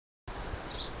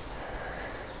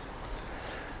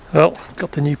Well,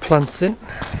 got the new plants in,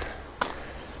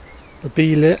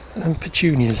 lobelia and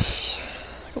petunias.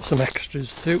 Got some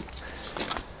extras too.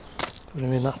 Put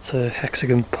them in that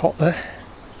hexagon pot there.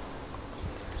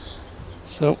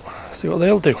 So, see what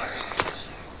they'll do.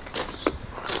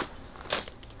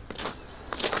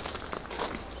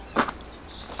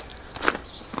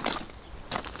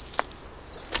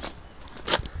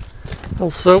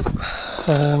 Also,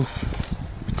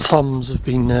 toms have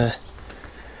been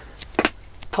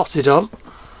potted on.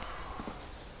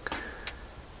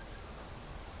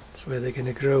 That's where they're going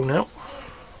to grow now.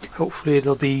 Hopefully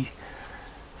it'll be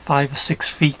 5 or 6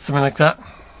 feet, something like that.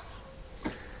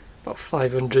 About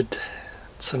 500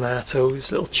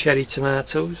 tomatoes, little cherry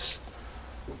tomatoes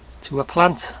to a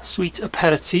plant. Sweet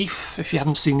aperitif, if you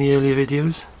haven't seen the earlier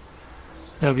videos.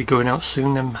 They'll be going out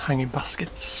soon, them hanging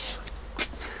baskets.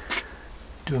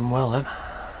 Doing well then.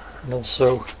 And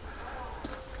also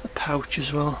a pouch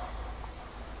as well.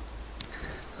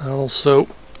 And also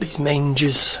these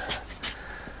mangers.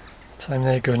 Time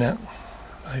they're going out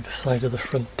either side of the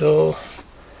front door.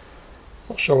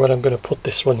 Not sure where I'm going to put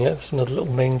this one yet. There's another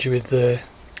little manger with the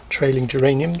trailing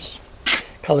geraniums.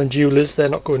 Calendulas, they're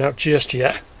not going out just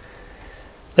yet.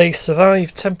 They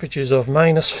survive temperatures of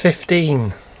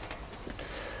 -15.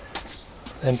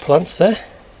 Them plants there.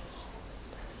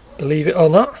 Believe it or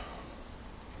not.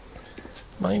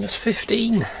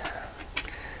 -15.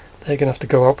 They're going to have to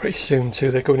go out pretty soon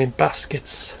too. They're going in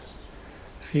baskets.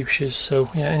 Fuchsias. So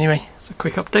yeah, anyway, it's a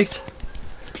quick update.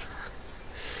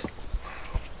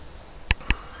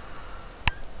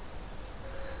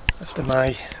 After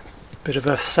my bit of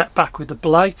a setback with the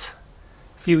blight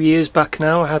a few years back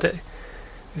now, I had it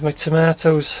with my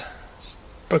tomatoes. It's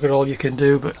bugger all you can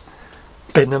do but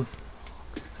bin them,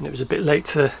 and it was a bit late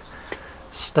to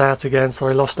start again, so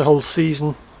I lost a whole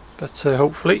season, but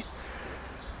hopefully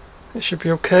it should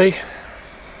be okay.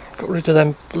 Got rid of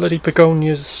them bloody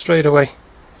begonias straight away,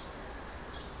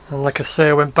 and like I say,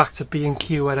 I went back to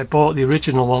B&Q where I bought the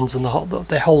original ones, and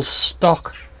their whole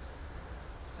stock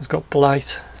has got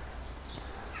blight.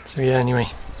 So yeah, anyway,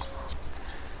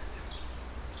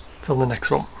 till the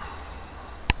next one.